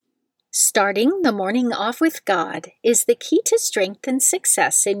Starting the morning off with God is the key to strength and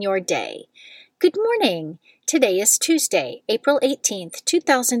success in your day. Good morning. Today is Tuesday, April 18th,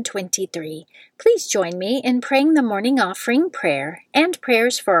 2023. Please join me in praying the morning offering prayer and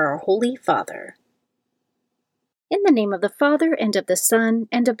prayers for our Holy Father. In the name of the Father, and of the Son,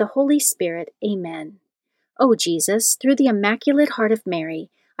 and of the Holy Spirit, Amen. O Jesus, through the Immaculate Heart of Mary,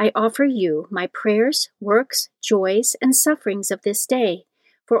 I offer you my prayers, works, joys, and sufferings of this day,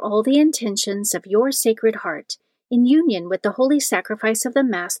 for all the intentions of your Sacred Heart, in union with the holy sacrifice of the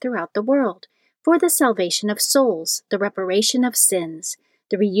Mass throughout the world, for the salvation of souls, the reparation of sins,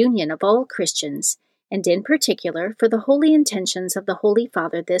 the reunion of all Christians, and in particular for the holy intentions of the Holy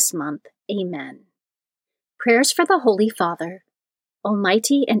Father this month. Amen. Prayers for the Holy Father.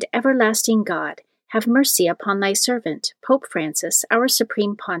 Almighty and everlasting God, have mercy upon thy servant, Pope Francis, our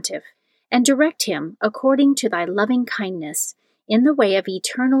Supreme Pontiff, and direct him, according to thy loving kindness, in the way of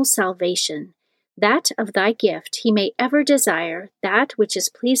eternal salvation, that of thy gift he may ever desire that which is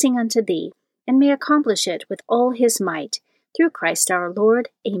pleasing unto thee, and may accomplish it with all his might, through Christ our Lord.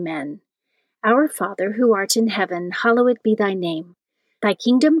 Amen. Our Father, who art in heaven, hallowed be thy name. Thy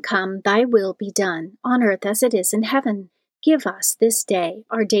kingdom come, thy will be done, on earth as it is in heaven. Give us this day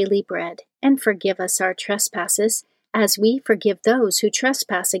our daily bread, and forgive us our trespasses, as we forgive those who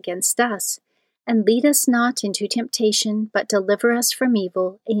trespass against us. And lead us not into temptation, but deliver us from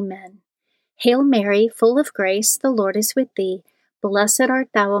evil. Amen. Hail Mary, full of grace, the Lord is with thee. Blessed art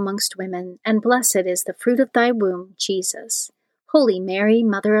thou amongst women, and blessed is the fruit of thy womb, Jesus. Holy Mary,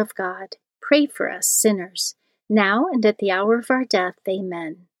 Mother of God, pray for us sinners, now and at the hour of our death.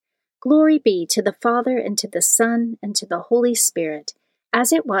 Amen. Glory be to the Father, and to the Son, and to the Holy Spirit,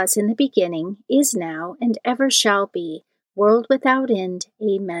 as it was in the beginning, is now, and ever shall be, world without end.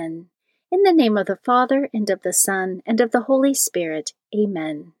 Amen. In the name of the Father, and of the Son, and of the Holy Spirit.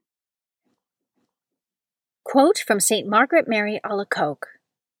 Amen. Quote from St. Margaret Mary Alacoque.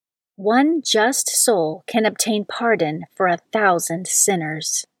 One just soul can obtain pardon for 1,000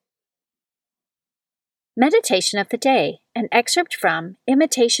 sinners. Meditation of the Day, an excerpt from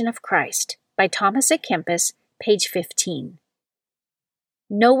Imitation of Christ by Thomas à Kempis, page 15.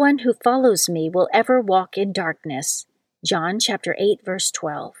 No one who follows me will ever walk in darkness. John chapter 8, verse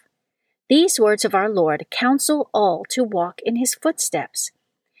 12. These words of our Lord counsel all to walk in his footsteps.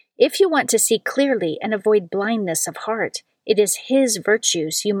 If you want to see clearly and avoid blindness of heart, it is his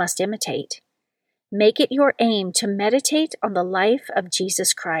virtues you must imitate. Make it your aim to meditate on the life of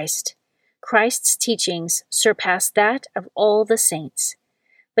Jesus Christ. Christ's teachings surpass that of all the saints.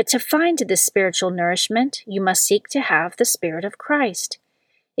 But to find this spiritual nourishment, you must seek to have the Spirit of Christ.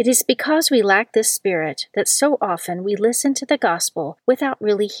 It is because we lack this Spirit that so often we listen to the gospel without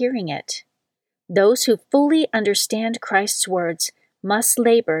really hearing it. Those who fully understand Christ's words must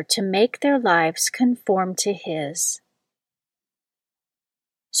labor to make their lives conform to his.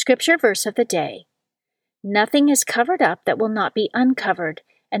 Scripture verse of the day. Nothing is covered up that will not be uncovered,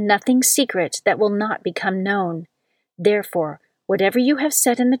 and nothing secret that will not become known. Therefore, whatever you have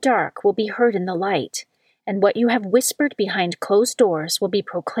said in the dark will be heard in the light, and what you have whispered behind closed doors will be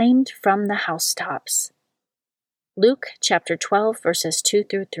proclaimed from the housetops. Luke chapter 12, verses 2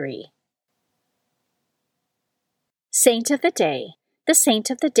 through 3. Saint of the Day. The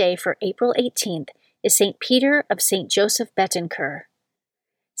saint of the day for April 18th is St. Peter of St. Joseph Betancourt.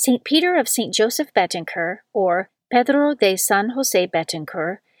 St. Peter of St. Joseph Betancourt, or Pedro de San José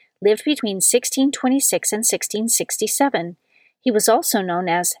Betancourt, lived between 1626 and 1667. He was also known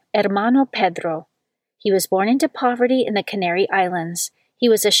as Hermano Pedro. He was born into poverty in the Canary Islands. He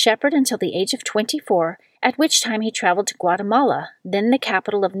was a shepherd until the age of 24, at which time he traveled to Guatemala, then the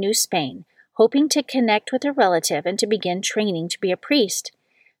capital of New Spain, hoping to connect with a relative and to begin training to be a priest.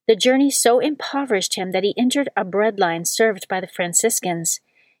 The journey so impoverished him that he entered a bread line served by the Franciscans.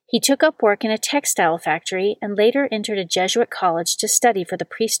 He took up work in a textile factory and later entered a Jesuit college to study for the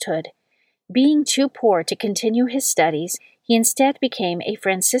priesthood. Being too poor to continue his studies, he instead became a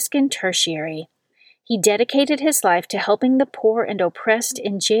Franciscan tertiary. He dedicated his life to helping the poor and oppressed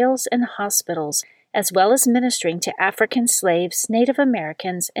in jails and hospitals, as well as ministering to African slaves, Native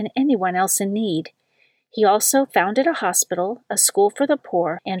Americans, and anyone else in need. He also founded a hospital, a school for the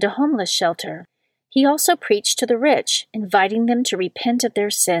poor, and a homeless shelter. He also preached to the rich, inviting them to repent of their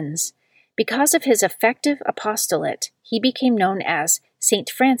sins. Because of his effective apostolate, he became known as Saint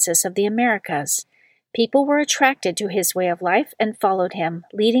Francis of the Americas. People were attracted to his way of life and followed him,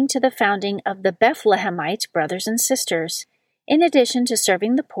 leading to the founding of the Bethlehemite Brothers and Sisters. In addition to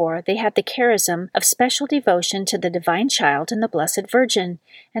serving the poor, they had the charism of special devotion to the Divine Child and the Blessed Virgin,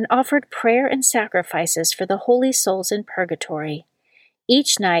 and offered prayer and sacrifices for the holy souls in purgatory.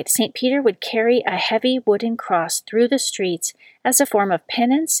 Each night, St. Peter would carry a heavy wooden cross through the streets as a form of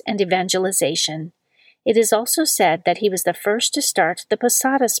penance and evangelization. It is also said that he was the first to start the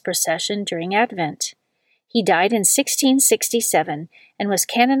Posadas procession during Advent. He died in 1667 and was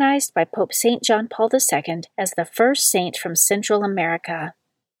canonized by Pope St. John Paul II as the first saint from Central America.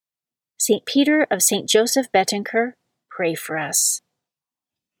 St. Peter of St. Joseph Betancourt, pray for us.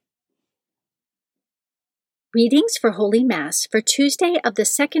 Readings for Holy Mass for Tuesday of the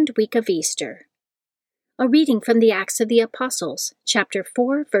second week of Easter. A reading from the Acts of the Apostles, chapter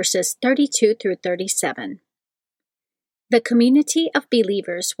 4, verses 32 through 37. The community of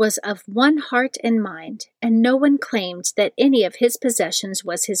believers was of one heart and mind, and no one claimed that any of his possessions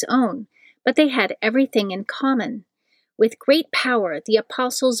was his own, but they had everything in common. With great power, the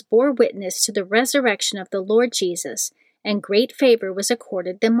apostles bore witness to the resurrection of the Lord Jesus, and great favor was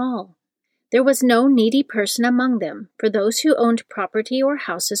accorded them all. There was no needy person among them, for those who owned property or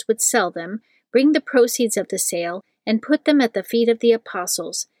houses would sell them, bring the proceeds of the sale, and put them at the feet of the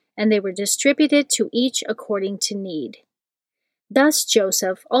apostles, and they were distributed to each according to need. Thus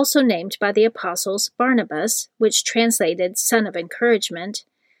Joseph, also named by the apostles Barnabas, which translated son of encouragement,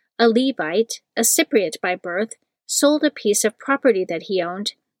 a Levite, a Cypriot by birth, sold a piece of property that he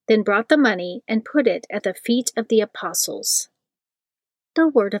owned, then brought the money and put it at the feet of the apostles. The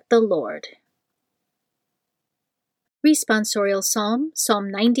Word of the Lord. Responsorial Psalm, Psalm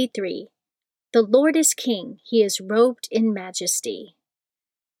 93. The Lord is King, he is robed in majesty.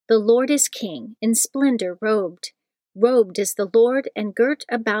 The Lord is King, in splendor robed. Robed is the Lord and girt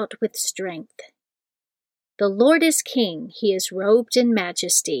about with strength. The Lord is King, he is robed in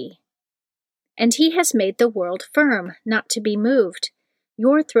majesty. And he has made the world firm, not to be moved.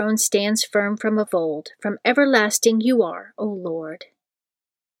 Your throne stands firm from of old, from everlasting you are, O Lord.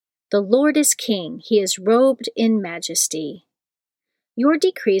 The Lord is King, he is robed in majesty. Your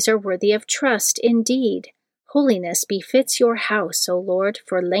decrees are worthy of trust indeed. Holiness befits your house, O Lord,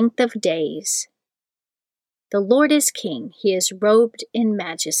 for length of days. The Lord is King, he is robed in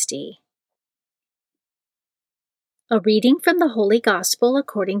majesty. A reading from the Holy Gospel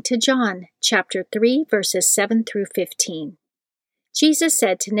according to John, chapter 3, verses 7 through 15. Jesus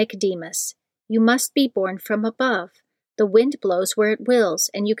said to Nicodemus, "You must be born from above. The wind blows where it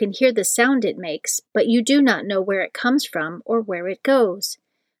wills, and you can hear the sound it makes, but you do not know where it comes from or where it goes.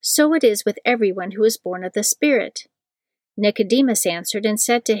 So it is with everyone who is born of the Spirit." Nicodemus answered and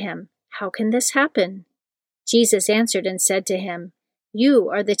said to him, "How can this happen?" Jesus answered and said to him, "You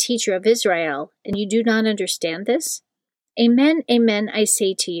are the teacher of Israel, and you do not understand this? Amen, amen, I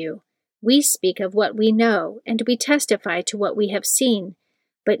say to you, we speak of what we know, and we testify to what we have seen,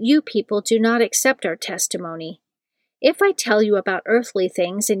 but you people do not accept our testimony. If I tell you about earthly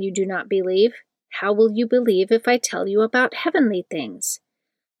things and you do not believe, how will you believe if I tell you about heavenly things?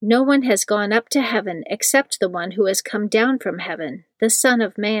 No one has gone up to heaven except the one who has come down from heaven, the Son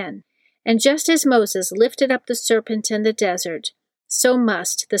of Man. And just as Moses lifted up the serpent in the desert, so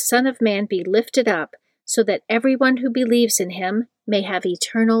must the Son of Man be lifted up, so that everyone who believes in him may have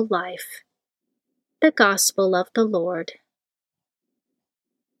eternal life. The Gospel of the Lord.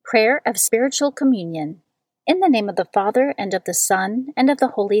 Prayer of Spiritual Communion. In the name of the Father, and of the Son, and of the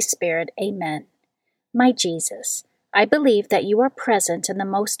Holy Spirit, Amen. My Jesus, I believe that you are present in the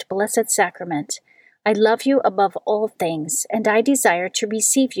most blessed sacrament. I love you above all things, and I desire to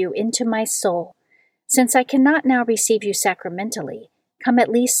receive you into my soul. Since I cannot now receive you sacramentally, come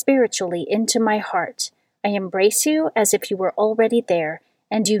at least spiritually into my heart. I embrace you as if you were already there,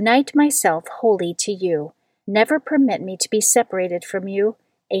 and unite myself wholly to you. Never permit me to be separated from you.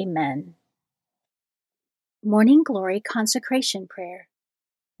 Amen. Morning Glory Consecration Prayer.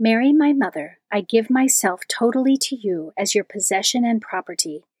 Mary, my Mother, I give myself totally to you as your possession and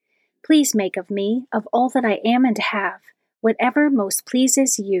property. Please make of me, of all that I am and have, whatever most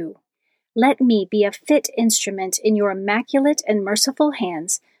pleases you. Let me be a fit instrument in your immaculate and merciful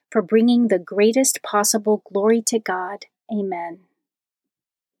hands for bringing the greatest possible glory to God. Amen.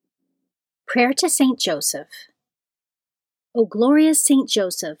 Prayer to Saint Joseph. O glorious Saint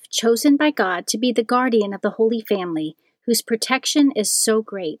Joseph, chosen by God to be the guardian of the Holy Family, whose protection is so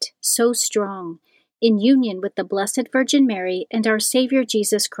great, so strong, in union with the Blessed Virgin Mary and our Savior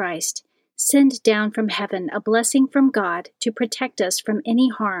Jesus Christ, send down from heaven a blessing from God to protect us from any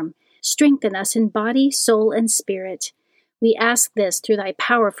harm, strengthen us in body, soul, and spirit. We ask this through thy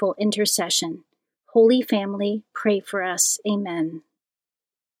powerful intercession. Holy Family, pray for us. Amen.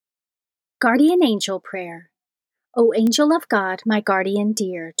 Guardian Angel Prayer. O angel of God, my guardian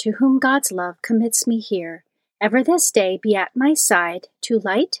dear, to whom God's love commits me here, ever this day be at my side, to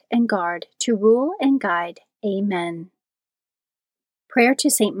light and guard, to rule and guide. Amen. Prayer to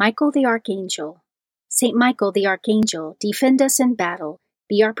Saint Michael the Archangel. Saint Michael the Archangel, defend us in battle.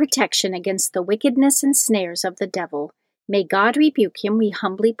 Be our protection against the wickedness and snares of the devil. May God rebuke him, we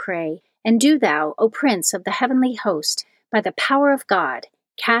humbly pray. And do thou, O Prince of the heavenly host, by the power of God,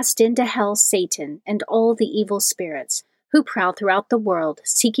 cast into hell Satan and all the evil spirits who prowl throughout the world,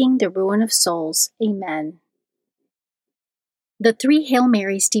 seeking the ruin of souls. Amen. The Three Hail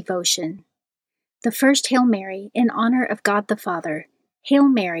Marys devotion. The first Hail Mary, in honor of God the Father. Hail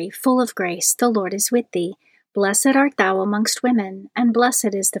Mary, full of grace, the Lord is with thee. Blessed art thou amongst women, and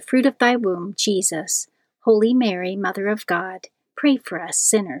blessed is the fruit of thy womb, Jesus. Holy Mary, Mother of God, pray for us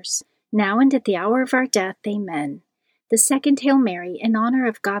sinners, now and at the hour of our death. Amen. The second Hail Mary, in honor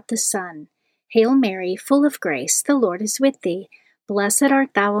of God the Son. Hail Mary, full of grace, the Lord is with thee. Blessed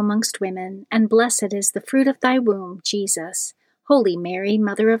art thou amongst women, and blessed is the fruit of thy womb, Jesus. Holy Mary,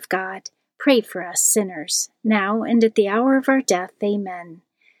 Mother of God, pray for us sinners, now and at the hour of our death. Amen.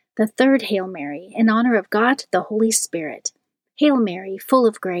 The third Hail Mary, in honor of God the Holy Spirit. Hail Mary, full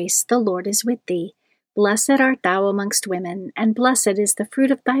of grace, the Lord is with thee. Blessed art thou amongst women, and blessed is the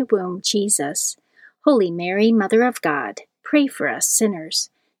fruit of thy womb, Jesus. Holy Mary, Mother of God, pray for us sinners,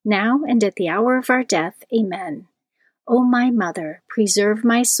 now and at the hour of our death. Amen. O my Mother, preserve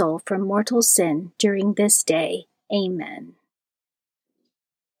my soul from mortal sin during this day. Amen.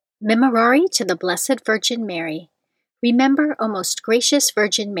 Memorare to the Blessed Virgin Mary. Remember, O most gracious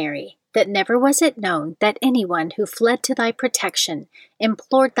Virgin Mary, that never was it known that anyone who fled to thy protection,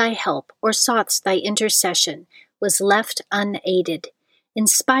 implored thy help, or sought thy intercession, was left unaided.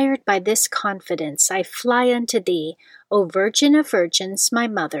 Inspired by this confidence, I fly unto thee, O Virgin of Virgins, my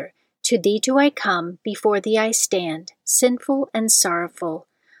Mother. To thee do I come, before thee I stand, sinful and sorrowful.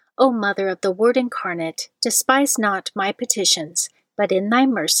 O Mother of the Word incarnate, despise not my petitions, but in thy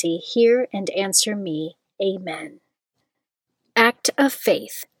mercy hear and answer me. Amen. Act of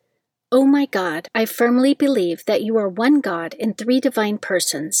Faith. O my God, I firmly believe that you are one God in three divine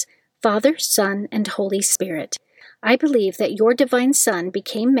persons, Father, Son, and Holy Spirit. I believe that your divine Son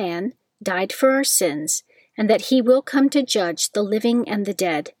became man, died for our sins, and that he will come to judge the living and the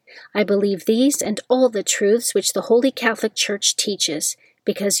dead. I believe these and all the truths which the Holy Catholic Church teaches,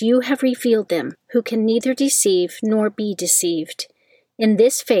 because you have revealed them, who can neither deceive nor be deceived. In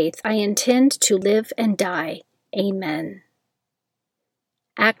this faith I intend to live and die. Amen.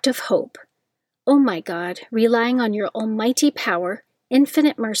 Act of Hope. O my God, relying on your almighty power,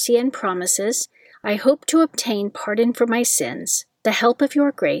 infinite mercy, and promises, I hope to obtain pardon for my sins, the help of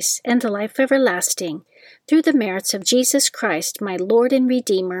your grace, and the life everlasting, through the merits of Jesus Christ, my Lord and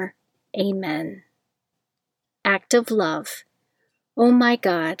Redeemer. Amen. Act of Love. O my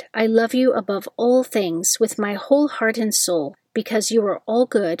God, I love you above all things with my whole heart and soul, because you are all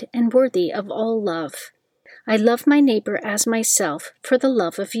good and worthy of all love. I love my neighbor as myself for the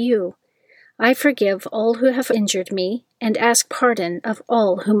love of you. I forgive all who have injured me, and ask pardon of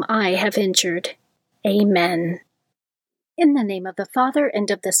all whom I have injured. Amen. In the name of the Father,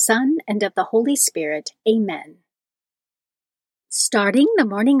 and of the Son, and of the Holy Spirit. Amen. Starting the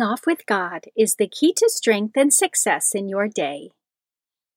morning off with God is the key to strength and success in your day.